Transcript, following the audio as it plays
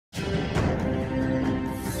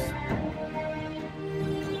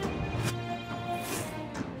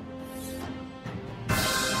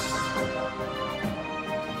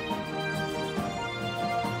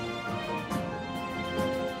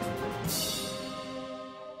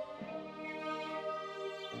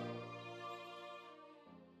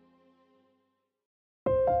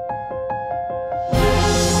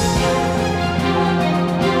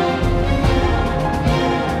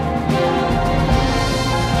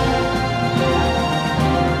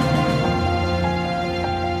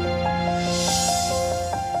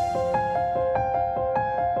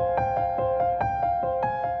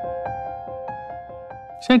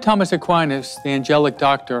St. Thomas Aquinas, the angelic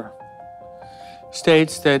doctor,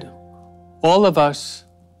 states that all of us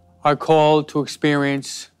are called to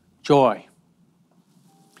experience joy.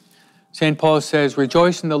 St. Paul says,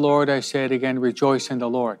 rejoice in the Lord, I say it again, rejoice in the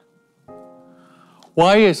Lord.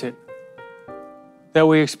 Why is it that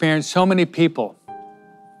we experience so many people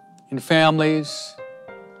in families,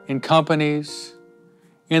 in companies,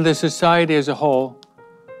 in the society as a whole,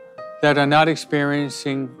 that are not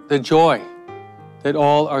experiencing the joy that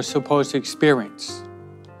all are supposed to experience?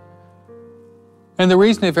 And the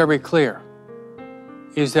reason is very clear,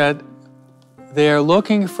 is that they are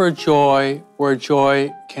looking for joy where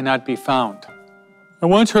joy cannot be found. I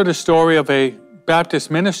once heard a story of a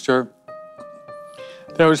Baptist minister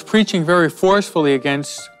that was preaching very forcefully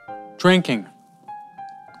against drinking.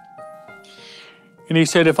 And he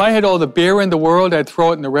said, if I had all the beer in the world, I'd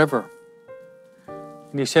throw it in the river.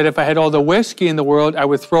 And he said, if I had all the whiskey in the world, I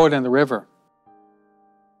would throw it in the river.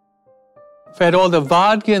 If I had all the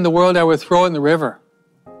vodka in the world, I would throw it in the river.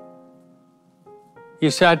 He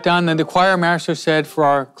sat down, and the choir master said, for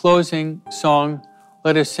our closing song,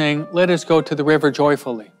 let us sing, let us go to the river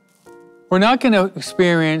joyfully. We're not going to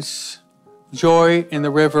experience joy in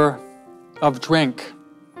the river of drink.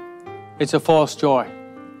 It's a false joy.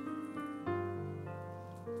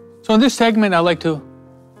 So in this segment, I'd like to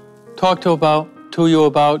talk to you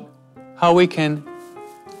about how we can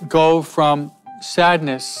go from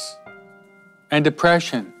sadness and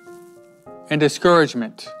depression and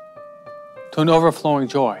discouragement to an overflowing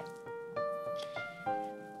joy.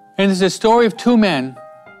 And it's a story of two men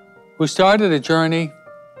who started a journey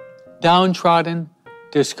downtrodden,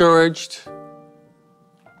 discouraged,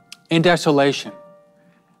 in desolation.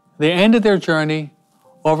 They ended their journey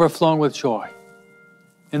overflowing with joy.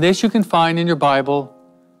 And this you can find in your Bible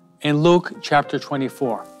in Luke chapter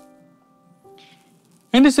 24.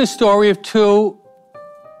 And it's a story of two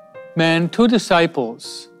men, two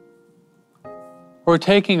disciples, who are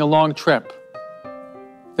taking a long trip.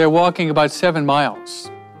 They're walking about 7 miles.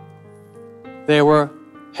 They were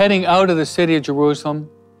heading out of the city of Jerusalem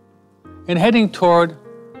and heading toward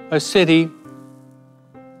a city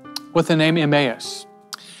with the name Emmaus.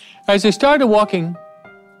 As they started walking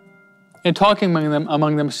and talking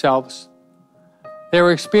among themselves, they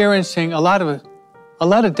were experiencing a lot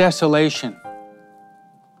of desolation,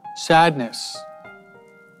 sadness,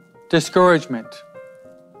 discouragement,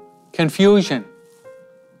 confusion.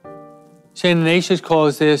 St. Ignatius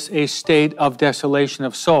calls this a state of desolation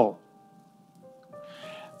of soul.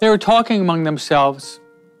 They were talking among themselves,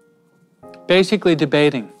 basically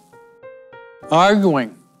debating,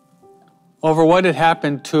 arguing over what had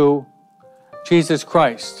happened to Jesus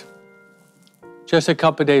Christ just a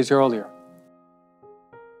couple of days earlier.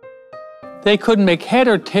 They couldn't make head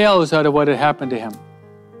or tails out of what had happened to him.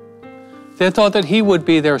 They thought that he would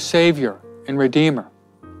be their Savior and Redeemer,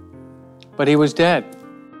 but he was dead.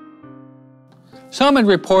 Some had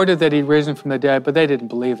reported that he'd risen from the dead, but they didn't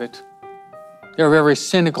believe it. They were very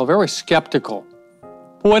cynical, very skeptical.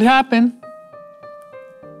 But what happened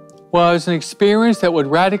was an experience that would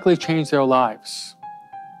radically change their lives.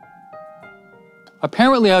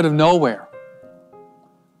 Apparently out of nowhere,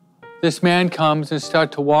 this man comes and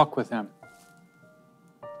starts to walk with them.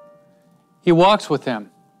 He walks with them,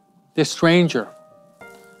 this stranger,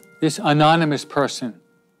 this anonymous person.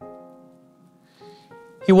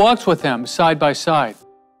 He walks with them side by side.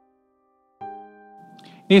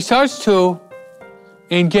 He starts to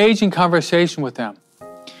engage in conversation with them. And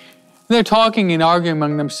they're talking and arguing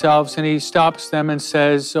among themselves, and he stops them and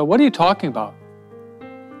says, what are you talking about?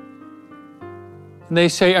 And they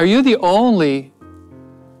say, are you the only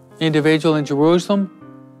individual in Jerusalem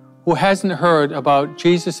who hasn't heard about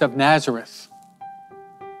Jesus of Nazareth?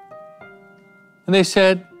 And he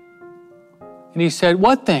said,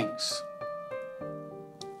 what things?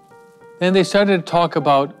 Then they started to talk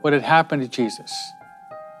about what had happened to Jesus,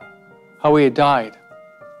 how he had died.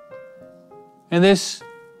 And this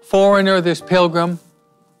foreigner, this pilgrim,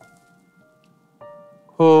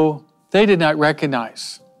 who they did not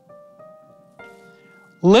recognize,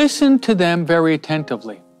 listened to them very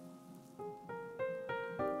attentively.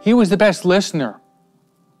 He was the best listener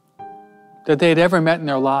that they had ever met in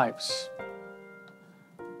their lives.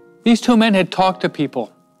 These two men had talked to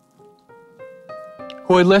people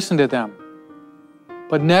who had listened to them,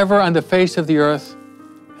 but never on the face of the earth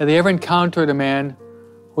had they ever encountered a man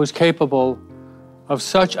who was capable of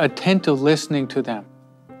such attentive listening to them.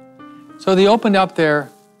 So they opened up their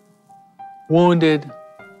wounded,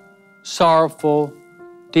 sorrowful,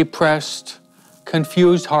 depressed,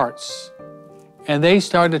 confused hearts, and they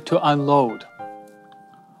started to unload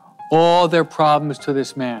all their problems to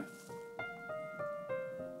this man.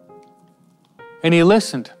 And he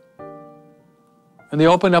listened. And they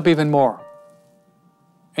opened up even more.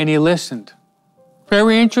 And he listened.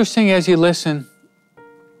 Very interesting as he listened.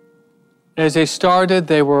 As they started,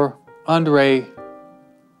 they were under an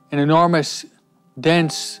enormous,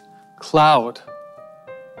 dense cloud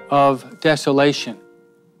of desolation.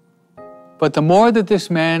 But the more that this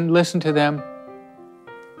man listened to them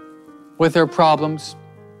with their problems,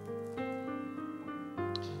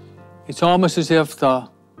 it's almost as if the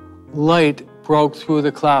light broke through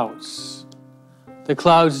the clouds. The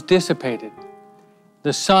clouds dissipated.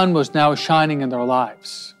 The sun was now shining in their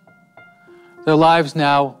lives. Their lives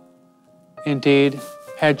now, indeed,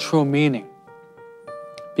 had true meaning,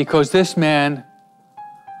 because this man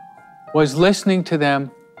was listening to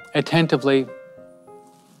them attentively.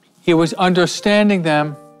 He was understanding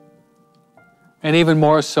them, and even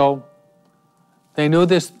more so, they knew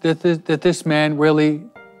that this man really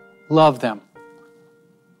loved them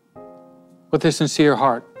with a sincere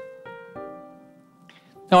heart.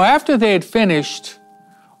 Now, after they had finished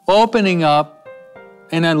opening up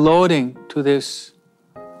and unloading to this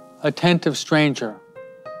attentive stranger,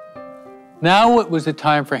 now it was the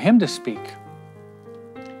time for him to speak.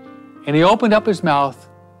 And he opened up his mouth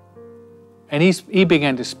and he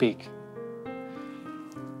began to speak.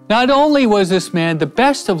 Not only was this man the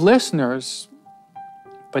best of listeners,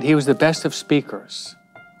 but he was the best of speakers.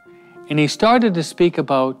 And he started to speak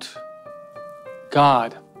about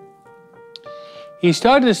God. He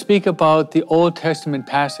started to speak about the Old Testament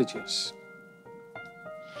passages.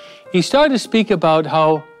 He started to speak about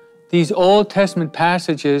how these Old Testament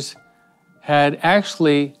passages had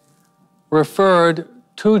actually referred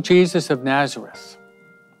to Jesus of Nazareth.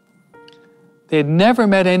 They had never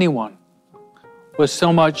met anyone with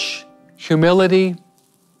so much humility,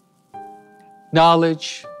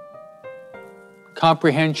 knowledge,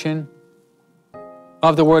 comprehension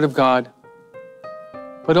of the Word of God,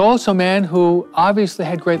 but also a man who obviously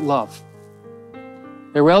had great love.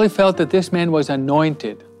 They really felt that this man was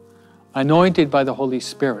anointed by the Holy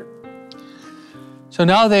Spirit. So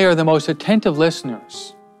now they are the most attentive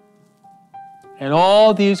listeners. And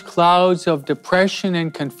all these clouds of depression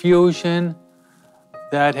and confusion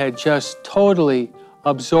that had just totally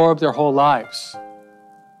absorbed their whole lives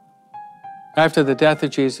after the death of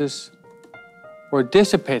Jesus were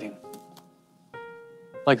dissipating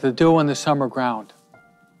like the dew on the summer ground.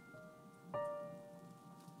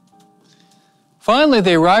 Finally,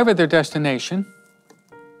 they arrive at their destination,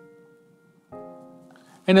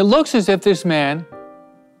 and it looks as if this man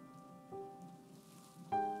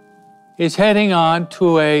is heading on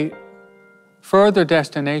to a further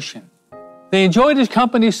destination. They enjoyed his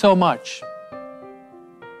company so much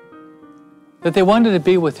that they wanted to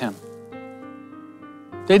be with him.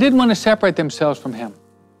 They didn't want to separate themselves from him.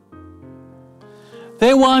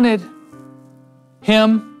 They wanted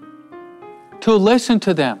him to listen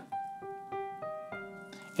to them.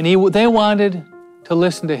 And they wanted to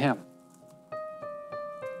listen to him.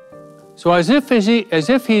 So as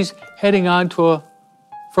if he's heading on to a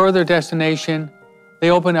further destination, they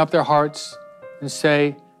open up their hearts and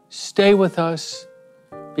say, "Stay with us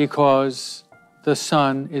because the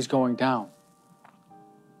sun is going down."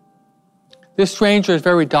 This stranger is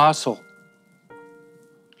very docile.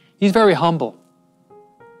 He's very humble.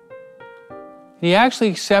 He actually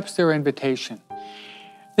accepts their invitation.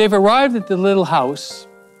 They've arrived at the little house.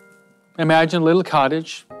 Imagine a little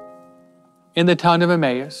cottage in the town of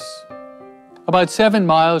Emmaus, about 7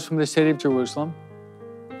 miles from the city of Jerusalem.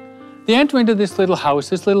 They enter into this little house,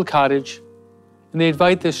 this little cottage, and they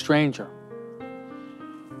invite this stranger.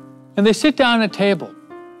 And they sit down at a table.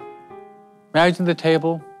 Imagine the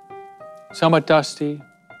table, somewhat dusty,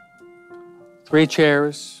 3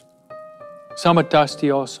 chairs, somewhat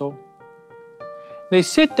dusty also. They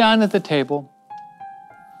sit down at the table,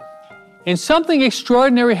 and something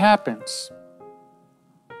extraordinary happens.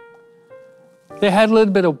 They had a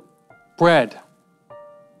little bit of bread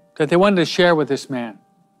that they wanted to share with this man.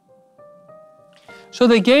 So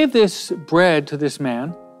they gave this bread to this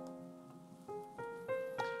man.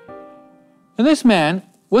 And this man,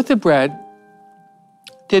 with the bread,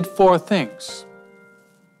 did 4 things.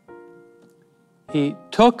 He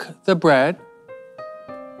took the bread,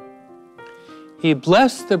 he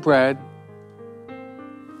blessed the bread,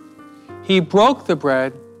 he broke the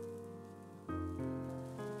bread,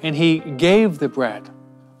 and he gave the bread.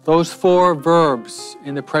 Those 4 verbs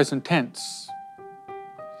in the present tense.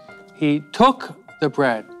 He took the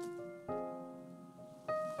bread.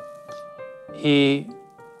 He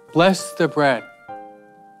blessed the bread.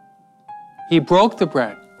 He broke the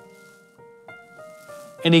bread.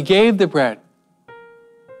 And he gave the bread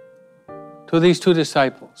to these 2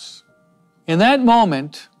 disciples. In that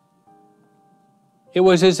moment, it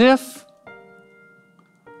was as if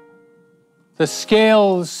the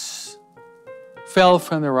scales fell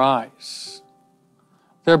from their eyes.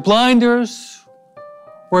 Their blinders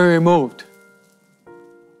were removed.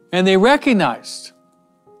 And they recognized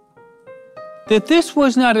that this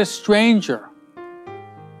was not a stranger,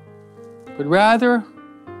 but rather,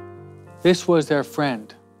 this was their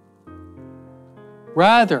friend.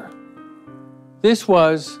 Rather, this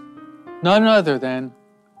was none other than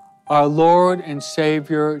our Lord and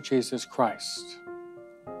Savior, Jesus Christ.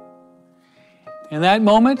 In that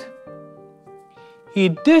moment, He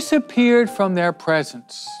disappeared from their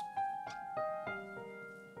presence.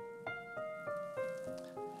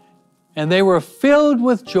 And they were filled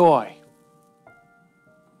with joy.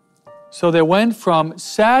 So they went from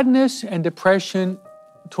sadness and depression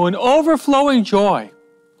to an overflowing joy,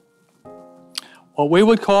 what we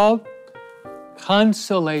would call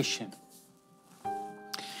consolation.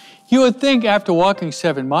 You would think after walking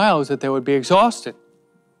 7 miles that they would be exhausted.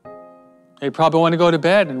 They'd probably want to go to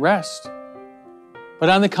bed and rest. But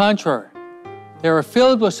on the contrary, they were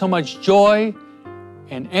filled with so much joy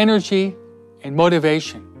and energy and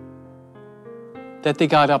motivation that they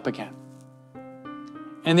got up again.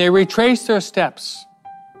 And they retraced their steps,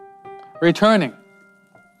 returning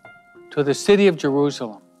to the city of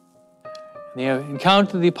Jerusalem. And they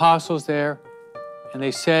encountered the apostles there, and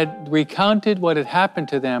they recounted what had happened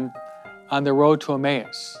to them on the road to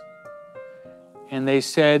Emmaus. And they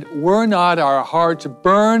said, "Were not our hearts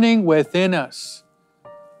burning within us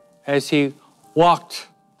as He walked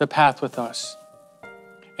the path with us,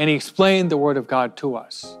 and He explained the Word of God to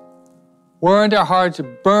us? Weren't our hearts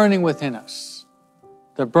burning within us,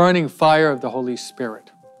 the burning fire of the Holy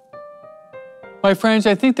Spirit?" My friends,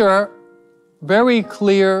 I think there are very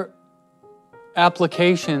clear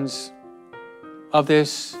applications of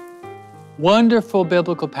this wonderful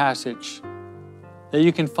biblical passage that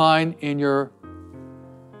you can find in your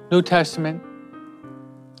New Testament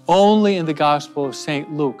only in the Gospel of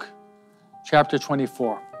St. Luke, chapter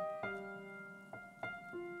 24.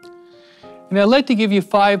 And I'd like to give you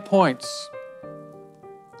 5 points,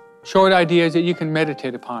 short ideas that you can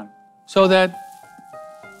meditate upon, so that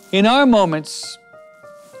in our moments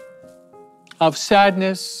of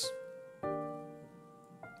sadness,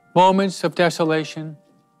 moments of desolation,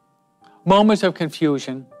 moments of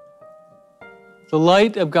confusion, the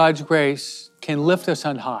light of God's grace can lift us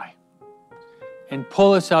on high and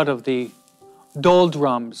pull us out of the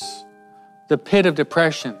doldrums, the pit of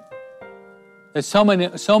depression that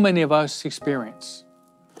so many of us experience.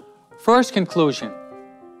 First conclusion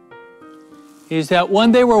is that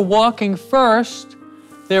when they were walking first,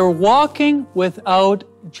 they were walking without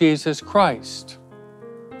Jesus Christ.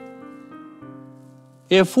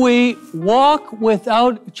 If we walk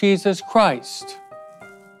without Jesus Christ,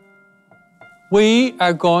 we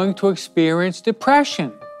are going to experience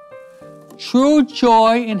depression. True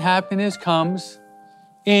joy and happiness comes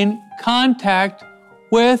in contact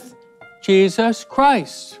with Jesus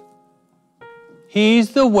Christ.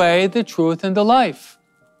 He's the way, the truth, and the life.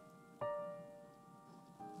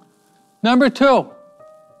 Number 2,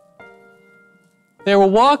 they were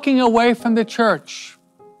walking away from the church.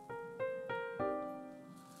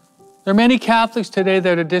 There are many Catholics today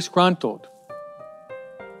that are disgruntled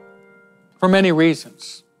for many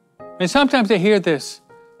reasons. And sometimes I hear this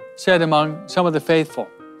said among some of the faithful.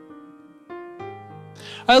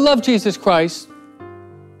 I love Jesus Christ,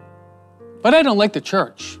 but I don't like the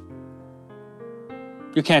church.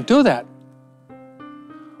 You can't do that.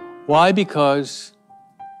 Why? Because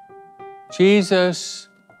Jesus,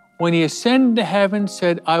 when He ascended to heaven,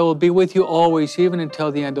 said, "I will be with you always, even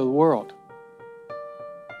until the end of the world."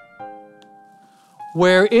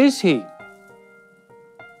 Where is He?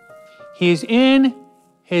 He's in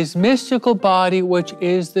His mystical body, which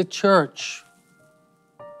is the church.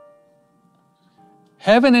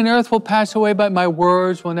 Heaven and earth will pass away, but my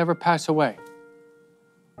words will never pass away.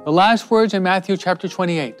 The last words in Matthew chapter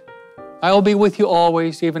 28. I will be with you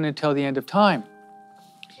always, even until the end of time.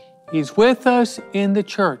 He's with us in the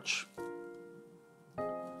church.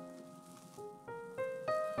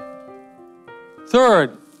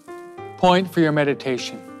 Third point for your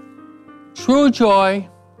meditation. True joy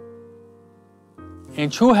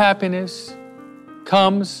and true happiness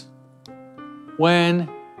comes when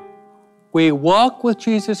we walk with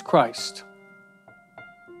Jesus Christ.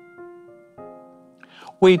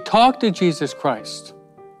 We talk to Jesus Christ.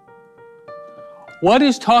 What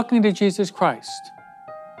is talking to Jesus Christ?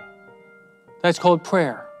 That's called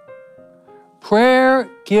prayer. Prayer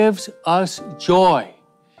gives us joy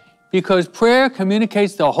because prayer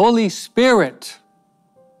communicates the Holy Spirit.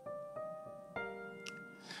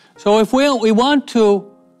 So if we want to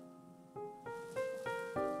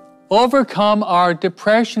overcome our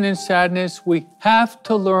depression and sadness, we have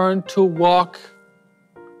to learn to walk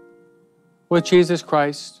with Jesus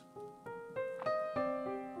Christ,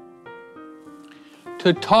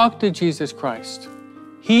 to talk to Jesus Christ.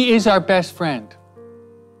 He is our best friend.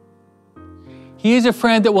 He is a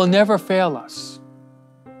friend that will never fail us.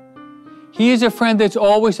 He is a friend that's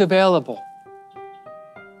always available.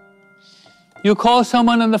 You call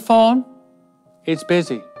someone on the phone, it's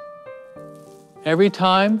busy. Every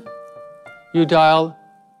time you dial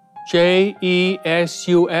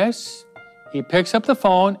JESUS, he picks up the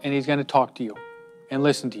phone and he's going to talk to you and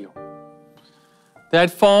listen to you.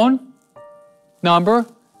 That phone number,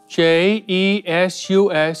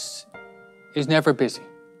 JESUS, is never busy.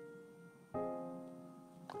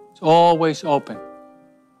 It's always open.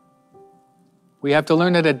 We have to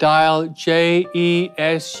learn how to dial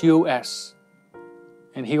JESUS.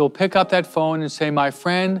 And he will pick up that phone and say, "My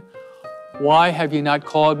friend, why have you not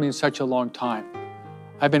called me in such a long time?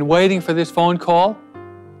 I've been waiting for this phone call.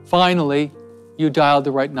 Finally, you dialed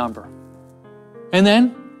the right number." And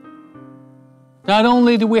then, not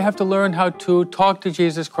only do we have to learn how to talk to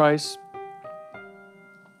Jesus Christ,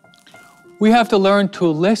 we have to learn to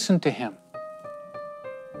listen to him.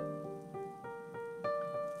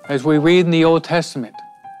 As we read in the Old Testament,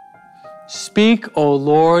 "Speak, O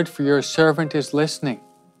Lord, for your servant is listening."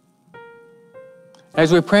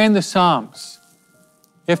 As we pray in the Psalms,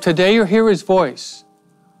 "If today you hear his voice,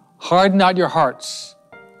 harden not your hearts,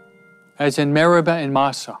 as in Meribah and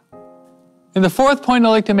Massah." And the fourth point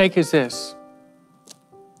I'd like to make is this.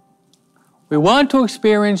 We want to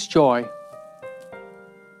experience joy,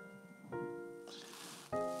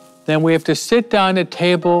 then we have to sit down at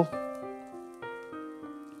table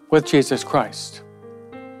with Jesus Christ,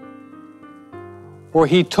 where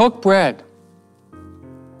he took bread,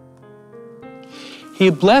 he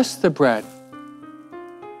blessed the bread,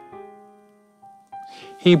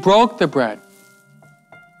 he broke the bread,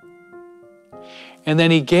 and then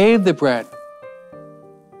he gave the bread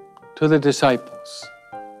to the disciples.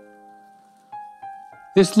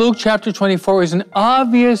 This Luke chapter 24 is an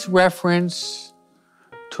obvious reference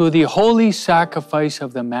to the holy sacrifice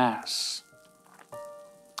of the Mass.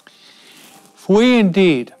 If we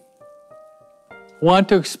indeed want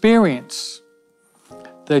to experience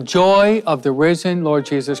the joy of the risen Lord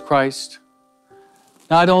Jesus Christ,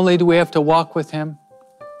 not only do we have to walk with him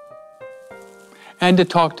and to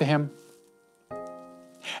talk to him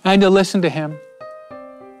and to listen to him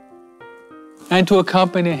and to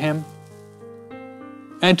accompany him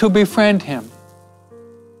and to befriend him,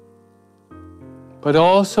 but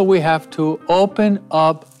also we have to open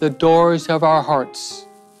up the doors of our hearts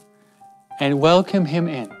and welcome him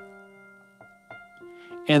in.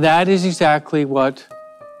 And that is exactly what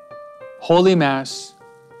Holy Mass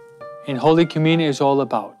and Holy Communion is all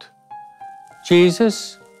about.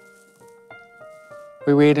 Jesus,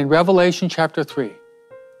 we read in Revelation chapter 3,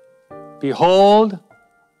 "Behold,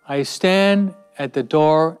 I stand at the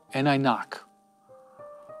door and I knock.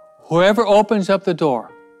 Whoever opens up the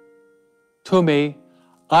door to me,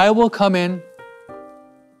 I will come in,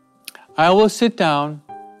 I will sit down,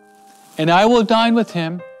 and I will dine with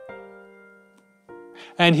him,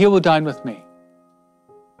 and he will dine with me.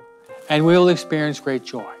 And we will experience great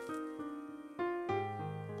joy."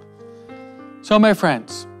 So, my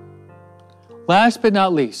friends, last but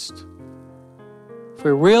not least, if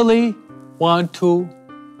we really want to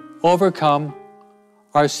overcome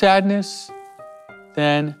our sadness,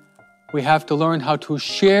 then we have to learn how to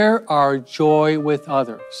share our joy with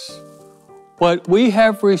others. What we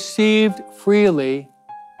have received freely,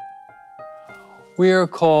 we are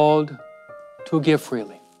called to give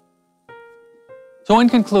freely. So in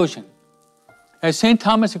conclusion, as St.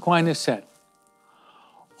 Thomas Aquinas said,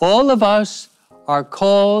 all of us are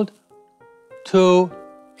called to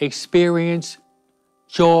experience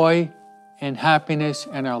joy and happiness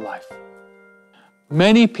in our life.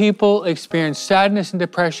 Many people experience sadness and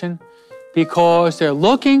depression because they're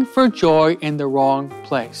looking for joy in the wrong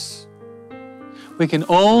place. We can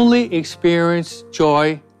only experience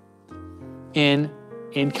joy in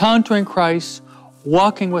encountering Christ,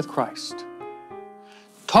 walking with Christ,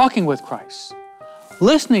 talking with Christ,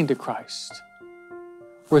 listening to Christ,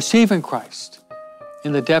 receiving Christ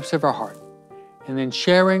in the depths of our heart, and then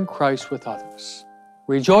sharing Christ with others.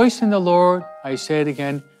 Rejoice in the Lord. I say it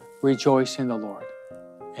again, rejoice in the Lord.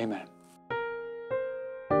 Amen.